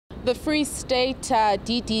The Free State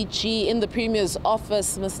DDG in the Premier's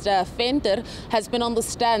office, Mr. Venter, has been on the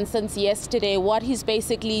stand since yesterday. What he's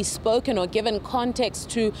basically spoken or given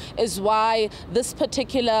context to is why this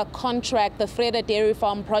particular contract, the Estina Dairy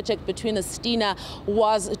Farm project between Estina,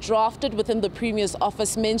 was drafted within the Premier's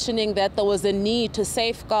office, mentioning that there was a need to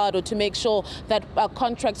safeguard or to make sure that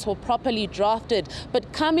contracts were properly drafted.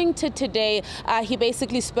 But coming to today, he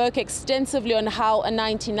basically spoke extensively on how a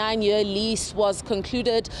 99-year lease was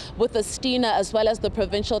concluded with Estina as well as the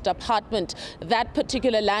provincial department. That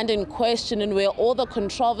particular land in question, and where all the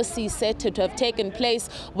controversy said to have taken place,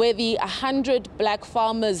 where the 100 black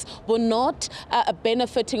farmers were not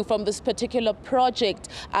benefiting from this particular project,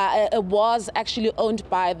 was actually owned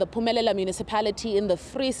by the Phumelela municipality in the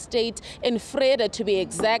Free State, in Vrede to be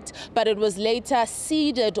exact, but it was later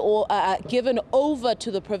ceded or given over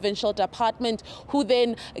to the provincial department, who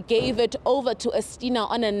then gave it over to Estina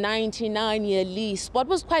on a 99-year lease. What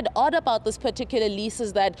was quite odd about this particular lease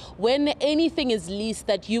is that when anything is leased,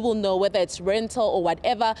 that you will know, whether it's rental or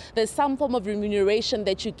whatever, there's some form of remuneration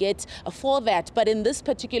that you get for that. But in this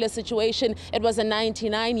particular situation, it was a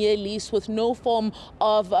 99-year lease with no form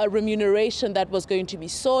of remuneration that was going to be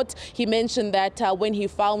sought. He mentioned that when he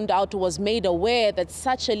found out, was made aware that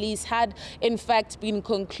such a lease had in fact been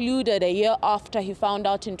concluded a year after he found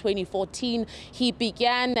out in 2014, he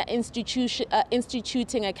began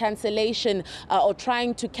instituting a cancellation or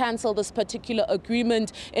trying to cancel this particular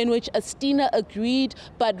agreement, in which Estina agreed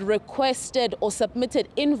but requested or submitted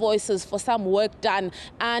invoices for some work done,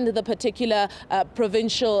 and the particular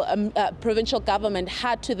provincial government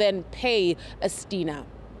had to then pay Estina.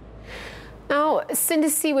 Now,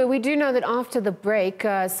 Sindisiwe, we do know that after the break,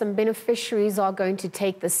 some beneficiaries are going to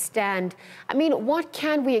take the stand. I mean, what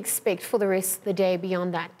can we expect for the rest of the day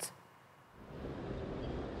beyond that?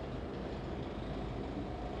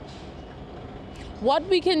 What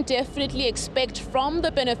we can definitely expect from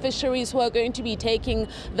the beneficiaries who are going to be taking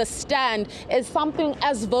the stand is something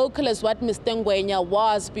as vocal as what Mr. Ngwenya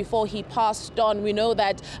was before he passed on. We know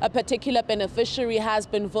that a particular beneficiary has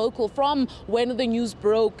been vocal from when the news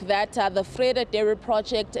broke that the Estina Dairy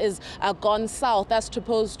project is gone south as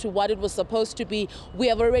opposed to what it was supposed to be. We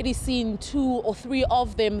have already seen 2 or 3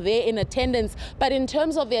 of them there in attendance. But in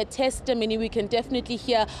terms of their testimony, we can definitely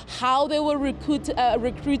hear how they were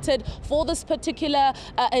recruited for this particular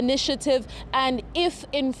initiative, and if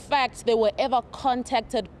in fact they were ever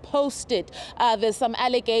contacted post it. There's some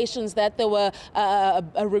allegations that they were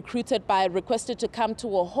requested to come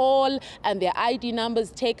to a hall and their ID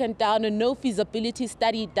numbers taken down, and no feasibility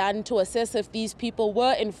study done to assess if these people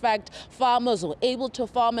were in fact farmers or able to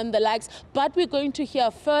farm and the likes. But we're going to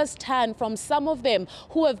hear firsthand from some of them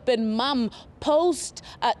who have been mum post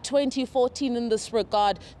 2014 in this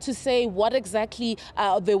regard, to say what exactly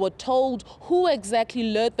they were told, who exactly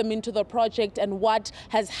lured them into the project, and what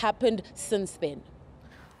has happened since then.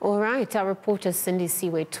 All right, our reporter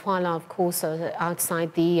Sindisiwe Twala, of course,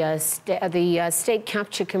 outside the State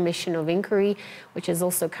Capture Commission of Inquiry, which is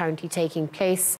also currently taking place.